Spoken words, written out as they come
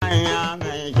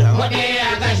kuɗi a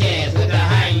kashe su ta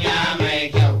hanya mai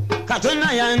kyau. Ka tuna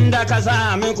yanda ka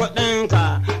sami kuɗinka,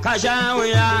 ka sha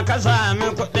wuya ka sami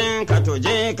kuɗinka, to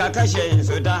je ka kashe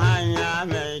su ta hanya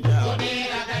mai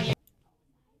kyau.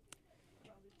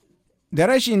 Da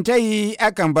rashin tayi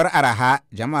akan bar araha.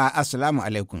 Jama'a assalamu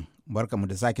alaikum, barkamu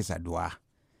da sake saduwa.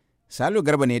 SALIHU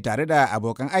GARBA ne tare da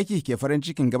abokan aiki ke farin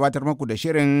cikin gabatar muku da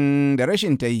shirin da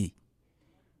rashin tayi.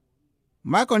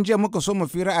 Makon jiya muka so mu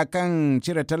fira akan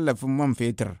cire tallafin man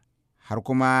fetur, har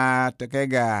kuma ta kai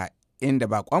ga inda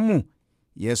bakonmu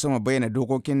ya so mu bayyana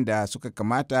dokokin da suka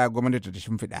kamata gwamnati ta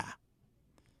shimfiɗa.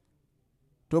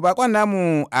 To bakon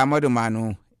namu Ahmadu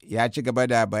Manu ya ci gaba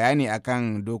da bayani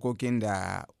akan dokokin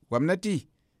da gwamnati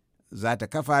za ta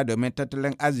kafa domin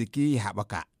tattalin arziki ya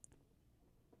haɓaka.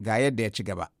 Ga yadda ya ci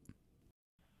gaba.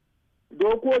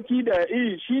 Dokoki da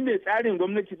shi ne tsarin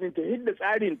gwamnati ɗin ta hidda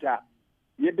tsarinta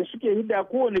yadda suke hidda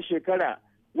kowane shekara,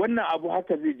 wannan abu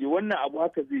haka zai je, wannan abu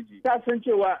haka zai je. Ta san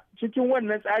cewa cikin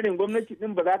wannan tsarin gwamnati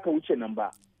ɗin ba za ka wuce nan ba.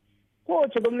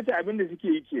 Kowace gwamnati abin da suke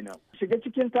yi kenan. Shiga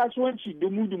cikin kasuwanci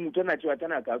dumu-dumu tana cewa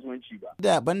tana kasuwanci ba.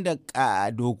 Daban da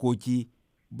dokoki,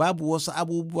 babu wasu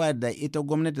abubuwa da ita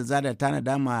gwamnati za ta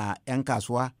tanada ma 'yan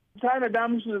kasuwa? Tanada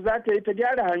musu da za ta yi ta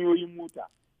gyara hanyoyin mota.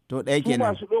 To ɗaya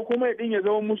kenan. Su masu ɗauko mai ɗin ya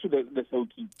zama musu da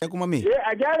sauki. Sai kuma me?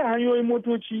 A gyara hanyoyin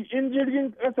motoci, in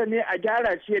jirgin ƙasa ne a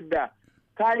gyara shi yadda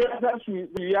kaya za su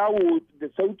yawo da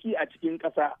sauki a cikin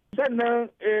ƙasa. Sannan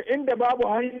inda babu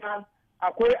hanya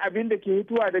akwai abin da ke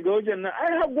hituwa daga wajen nan.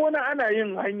 Ai har gona ana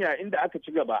yin hanya inda aka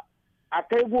ci gaba. A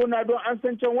kai gona don an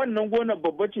san can wannan gonar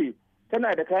babba ce,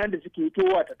 tana da kayan da suke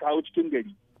hitowa ta kawo cikin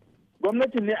gari.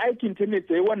 Gwamnati ne aikin ta ne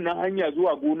ta yi wannan hanya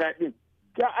zuwa gona ɗin.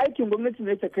 Ta aikin gwamnati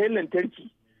ne ta kai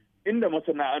lantarki inda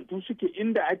masana'antu suke,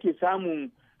 inda ake samun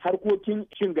harkokin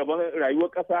cin gaban rayuwar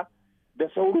ƙasa da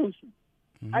sauransu.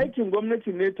 Aikin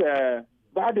gwamnati ne ta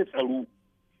ba da tsaro.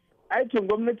 Aikin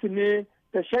gwamnati ne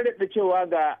ta sharaɗa cewa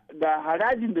ga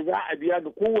harajin da za a biya ga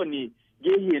kowane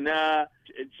gehe na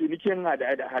cinikin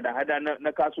hada-hada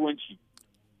na kasuwanci.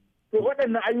 To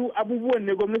waɗannan abubuwan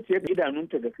ne gwamnati ya ga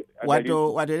idanunta ga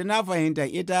wato na fahimta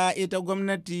ita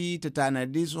gwamnati ta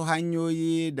tanadi su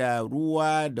hanyoyi da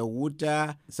ruwa da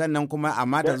wuta, sannan kuma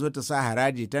amma ta zo ta sa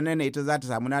haraji, ta nana ita za ta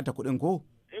samu nata kuɗin ko?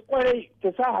 Kwarai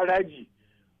ta sa haraji,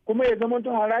 kuma ya zama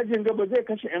to harajin ga ba zai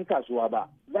kashe 'yan kasuwa ba,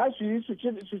 za su yi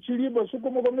su ci riba su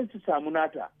kuma gwamnati ta samu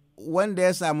nata. Wanda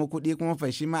ya samu kuɗi kuma fa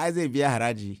shi ma zai biya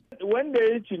haraji. Wanda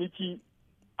ya yi ciniki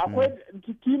akwai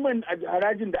kiman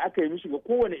harajin da aka yi mishi ga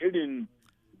kowane irin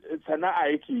sana'a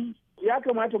yake yi. Ya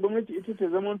kamata gwamnati ita ta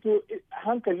zamanto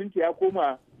hankalinta ya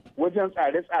koma wajen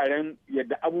tsare-tsaren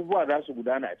yadda abubuwa za su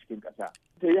gudana a cikin ƙasa.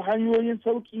 Ta yi hanyoyin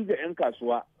sauƙi ga 'yan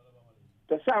kasuwa,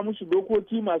 ta sa musu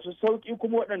dokoki masu sauƙi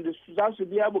kuma waɗanda za su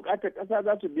biya buƙatar ƙasa,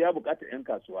 za su biya buƙatar 'yan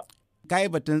kasuwa. Kai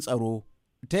batun tsaro,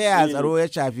 ta yaya tsaro ya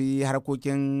shafi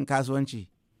harkokin kasuwanci?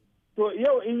 To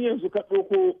yau in yanzu ka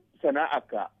ɗauko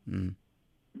sana'arka.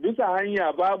 Bisa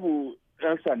hanya babu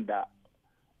ɗan sanda,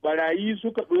 barayi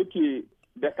suka ɗauke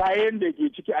da kayan da ke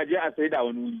ciki aje a saida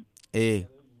wani wuri.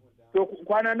 To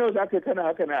kwana nawa za ka yi kana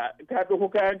haka na ka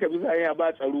ɗauko kayan ka bisa hanya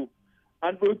ba tsaro,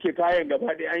 an ɗauke kayan gaba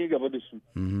ɗaya an yi gaba da su.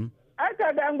 Ai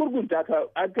ka ga an gurgunta ka,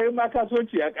 an kai ma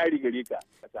kasuwanci ya ƙari gare ka.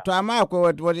 To amma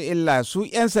akwai wata illa, su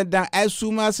 'yan sandan ai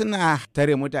su ma suna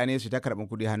tare mutane su ta karɓar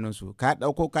kuɗi hannunsu. Ka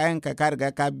ɗauko kayan ka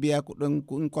riga ka biya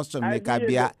kuɗin kwastom ne ka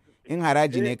biya. In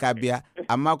haraji ne ka biya,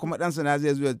 amma kuma ɗan sana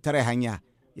zai zo tare hanya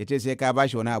ya ce sai ka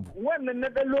bashi wani abu. Wannan na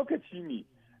ɗan lokaci ne.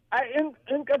 Ai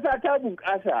in ƙasa ta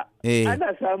bunƙasa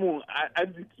ana samun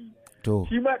arziki.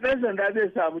 Shi ma ɗan sanda zai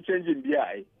samu canjin biya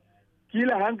ai.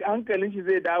 Kila hankalin shi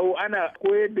zai dawo, ana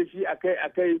koyar da shi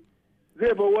akai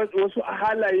zai bar wasu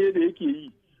halaye da yake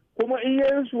yi. Kuma in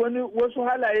ya yi wasu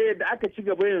halaye da aka ci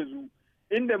gaba yanzu,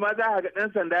 inda ma za ka ga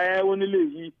ɗan sanda ya yi wani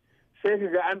laifi, sai ka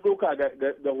ga an ɗauka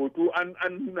ga hoto an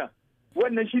nuna.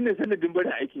 Wannan shi ne sanadin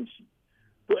barin aikin shi.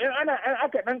 To in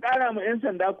aka ɗan ƙara ma 'yan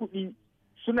sanda kuɗi,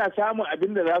 suna samun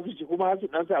abin da za su ci kuma har su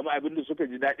ɗan samu abin da suka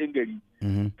ji daɗin gari.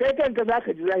 Kai kanka za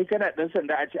ka ji zafi kana ɗan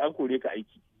sanda a ce an kore ka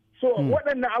aiki. So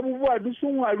waɗannan abubuwa duk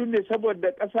sun waru ne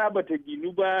saboda ƙasa ba ta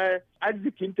ginu ba,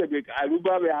 arzikinta bai ƙaru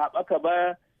ba, bai haɓaka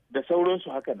ba da sauransu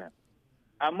haka nan.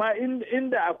 Amma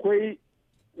inda akwai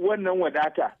wannan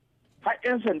wadata, har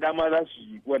 'yan sanda ma za su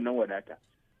yi wannan wadata.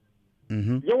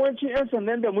 Yawancin 'yan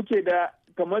sandan da muke da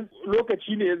kamar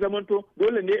lokaci ne ya zamanto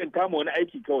dole ne in kama wani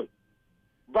aiki kawai.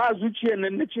 Ba zuciyar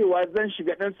nan na cewa zan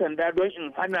shiga ɗan sanda don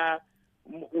in hana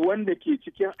wanda ke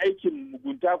cikin aikin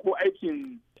mugunta ko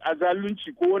aikin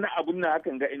azalunci ko wani abun na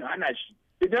hakan ga in hana shi.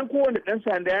 Idan kowane ɗan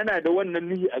sanda yana da wannan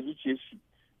nuhi a zuciyar shi,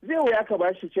 zai wuya ka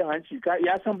ba shi cin hanci,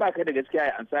 ya san baka da gaskiya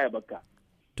ya ansa ya baka.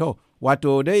 To,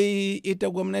 Wato dai ita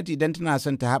gwamnati idan tana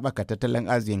son ta haɓaka tattalin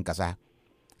arzikin ƙasa,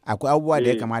 akwai abubuwa da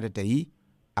ya kamata ta yi,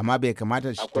 amma bai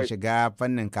kamata ta shiga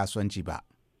fannin kasuwanci ba.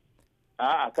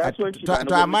 Kasuwanci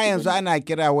to amma yanzu ana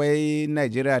kira wai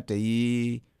Najeriya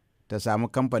ta samu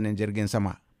kamfanin jirgin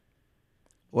sama.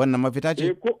 Wannan mafita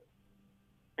ce?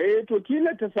 To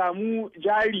kila ta samu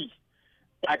jari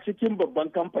a cikin babban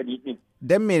kamfani din.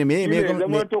 Dan me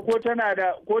ko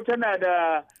tana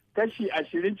da kashi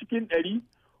 20 cikin 100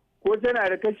 ko tana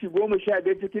da kashi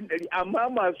 15 cikin 100, amma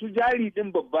masu jari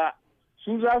din babba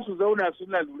su za su zauna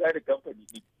suna lura da kamfani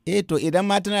din. To idan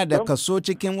ma tana da kaso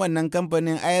cikin wannan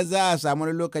kamfanin, ai za a samu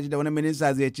wani lokaci da wani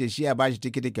minista zai ce shi a bashi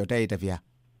tikiti kyauta ya tafiya.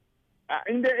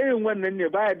 Inda irin wannan ne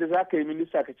baya da za ka yi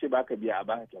minista ka ce baka biya a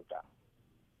baka kyauta.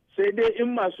 Sai dai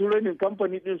in masu ranin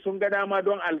kamfani din sun ga dama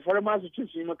don alfarma su ce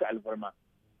su yi maka alfarma.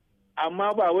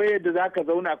 Amma ba wai yadda za ka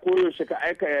zauna koyaushe ka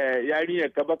aika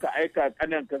yarinyar ka ba, ka aika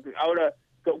kanan ka aura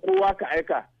kowa ka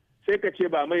aika. Sai ka ce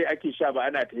ba mai ake sha ba,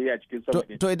 ana tafiya cikin sama.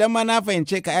 To idan ma na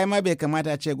fahimce ka, ai ma bai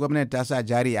kamata ce gwamnati ta sa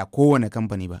jari a kowane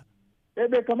kamfani ba.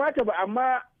 Bai kamata ba,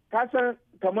 amma ka san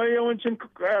kamar yawancin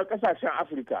kasashen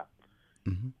Afirka.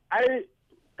 Ai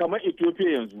kamar Ethiopia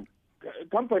yanzu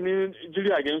kamfanin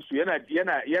jiragen su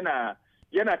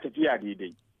yana tafiya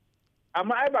daidai.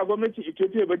 Amma ai ba gwamnatin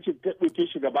Ethiopia ba ce ta ɗauke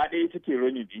shi gaba ɗaya take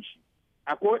running din shi.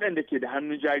 Akwai waɗanda ke da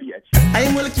hannun jari a ciki. Ai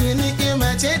mulki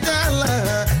ni'ima ce ta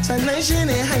Allah, sannan shi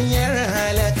ne hanyar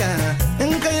halaka.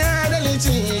 In ka yi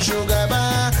adalci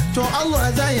shugaba, to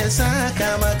Allah za ya saka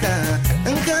maka.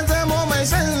 In ka zamo mai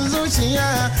son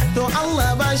zuciya, to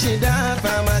Allah ba shi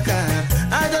dafa maka.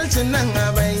 Adalcin nan a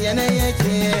bayyane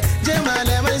yake, je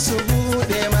malamai su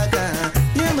buɗe maka.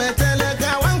 Yi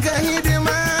matalakawanka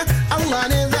hidima, Allah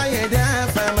ne za ya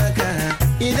dafa maka.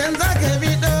 Idan za ka bi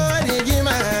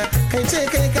rigima, kai ce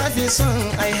kai kafi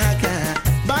son ai haka.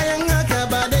 Bayan haka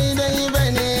ba daidai ba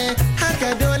ne, haka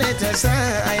dole ta sa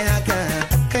ai haka.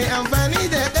 Kai amfani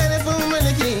da ƙarfin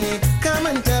mulki, ka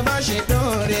manta ba shi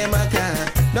ɗore maka.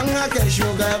 Don haka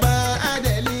shugaba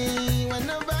adali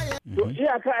wannan baya. To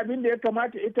iyaka abin da ya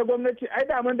kamata ita gwamnati ai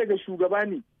daman daga shugaba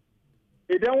ne.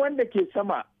 Idan wanda ke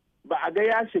sama ba a ga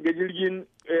ya shiga jirgin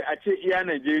a ce iya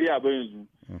Najeriya ba yanzu.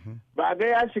 Ba a ga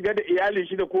ya shiga da iyalin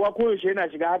shi da kowa koyaushe yana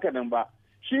shiga haka nan ba.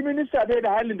 Shi minista bai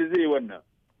da halin da zai yi wannan.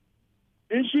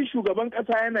 In shi shugaban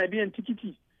kasa yana biyan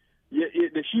tikiti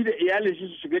da shi da iyalin shi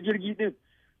su shiga jirgi din,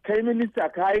 kai minista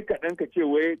ka yi kaɗan ka ce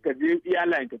wai ka je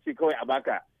iyalayen ka ce kawai a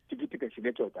baka tikiti ka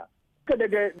shiga kyauta. Ka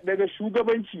daga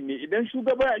shugabanci ne, idan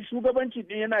shugabanci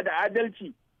din yana da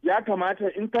adalci, ya kamata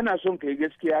in kana son ka yi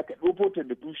gaskiya ka ɗofo ta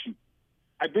da tushe.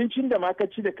 Abincin da ma ka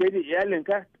ci da kai da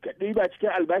iyalinka ka ɗiba cikin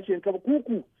albashinka,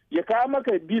 kuku ya kawo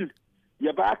maka bil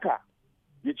ya baka,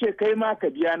 ya ce kai ma ka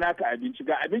biya naka abinci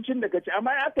ga abincin da ka ci.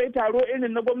 Amma aka yi taro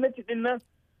irin na gwamnati din nan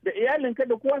da iyalinka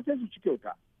da kowa sai su ci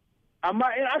kyauta. Amma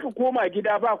in aka koma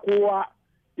gida ba kowa,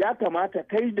 ya kamata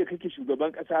kai da kake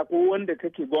shugaban kasa ko wanda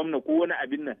kake gwamna ko wani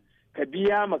abin nan ka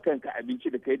biya ma kanka abinci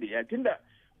da kai da iyali. Tunda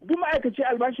duk ma'aikaci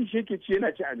albashi shi yake ci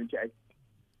yana cin abinci ai.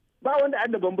 Ba wanda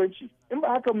an da bambanci. In ba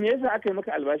haka me yasa aka yi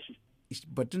maka albashi?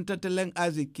 Batun tattalin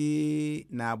arziki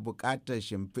na buƙatar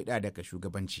shimfiɗa daga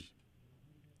shugabanci.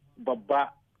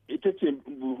 Babba ita ce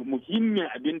muhimmin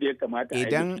abin da ya kamata.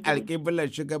 Idan alƙiblar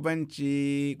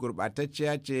shugabanci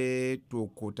gurɓatacciya ce, to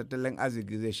ko tattalin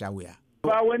arziki zai sha wuya.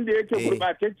 Ba wanda yake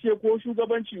gurɓatacce ko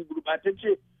shugabanci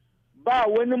gurɓatacce, ba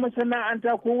wani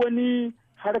masana'anta ko wani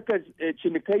harkar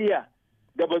cinikayya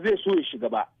da ba zai so ya shiga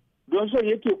ba. Don son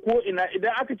yake ko ina,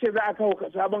 idan aka ce za a kawo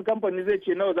sabon kamfani zai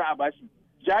ce nawa za a bashi,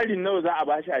 jarin nawa za a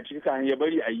bashi a cikin kan ya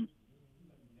bari a yi.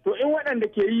 To in waɗanda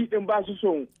ke yi din ba su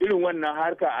son irin wannan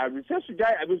harka a sai su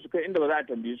jaye abin su kai inda ba za a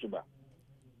tambaye su ba.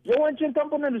 Yawancin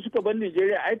kamfanin da suka bar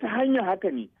Najeriya ai ta hanyar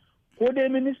haka ne, ko dai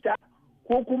minista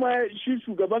ko kuma shi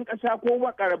shugaban ƙasa ko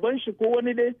makaraban shi ko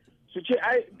wani dai su ce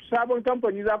ai sabon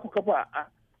kamfani za ku kafa,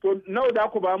 to nawa za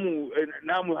ku ba mu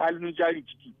namu hannun jari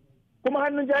ciki. Kuma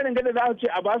hannun jarin gada za su ce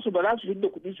a basu ba za su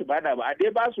hidda kuɗi su bada ba, a dai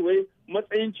ba su wai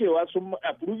matsayin cewa sun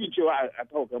approve cewa a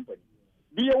kawo kamfani.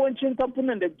 Duk yawancin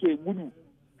kamfanin da ke gudu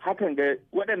hakan ga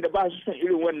waɗanda ba su son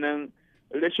irin wannan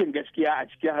rashin gaskiya a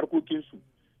cikin harkokinsu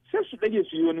sai su ɗage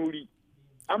su yi wani wuri.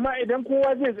 Amma idan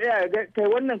kowa zai tsaya ga kai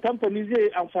wannan kamfani zai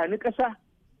amfani ƙasa,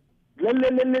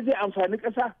 lalle zai amfani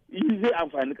ƙasa, zai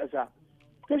amfani ƙasa.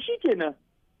 To shi kenan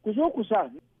ku zo ku sa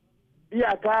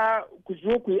iyaka, ku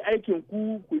zo ku yi aikin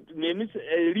ku nemi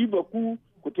riba ku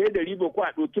ta da riba ku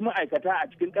a ɗauki ma'aikata a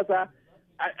cikin ƙasa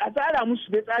a tsara musu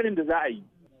dai tsarin da za a yi.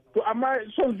 To amma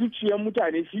son zuciyar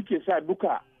mutane shi ke sa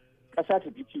duka ƙasa ta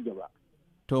ci gaba.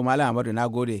 To Malam Amadu, na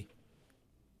gode.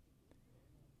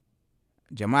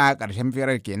 Jama'a ƙarshen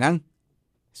firar kenan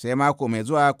sai mako mai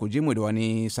zuwa ku ji mu da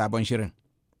wani sabon shirin.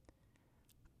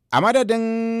 A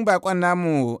madadin bakon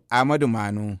namu Ahmadu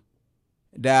Manu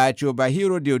da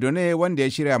Chobahiro Diodone wanda ya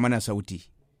shirya mana sauti,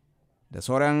 da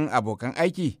sauran abokan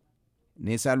aiki,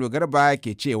 ne Salihu Garba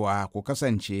ke cewa ku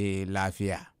kasance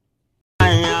lafiya.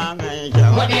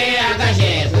 Kuɗi a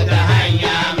kashe su ta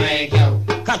hanya mai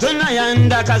kyau. Ka tuna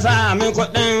yanda ka sami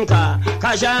kuɗinka,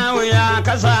 ka sha wuya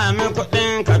ka sami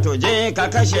kuɗinka, to je ka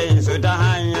kashe su ta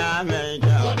hanya mai kyau.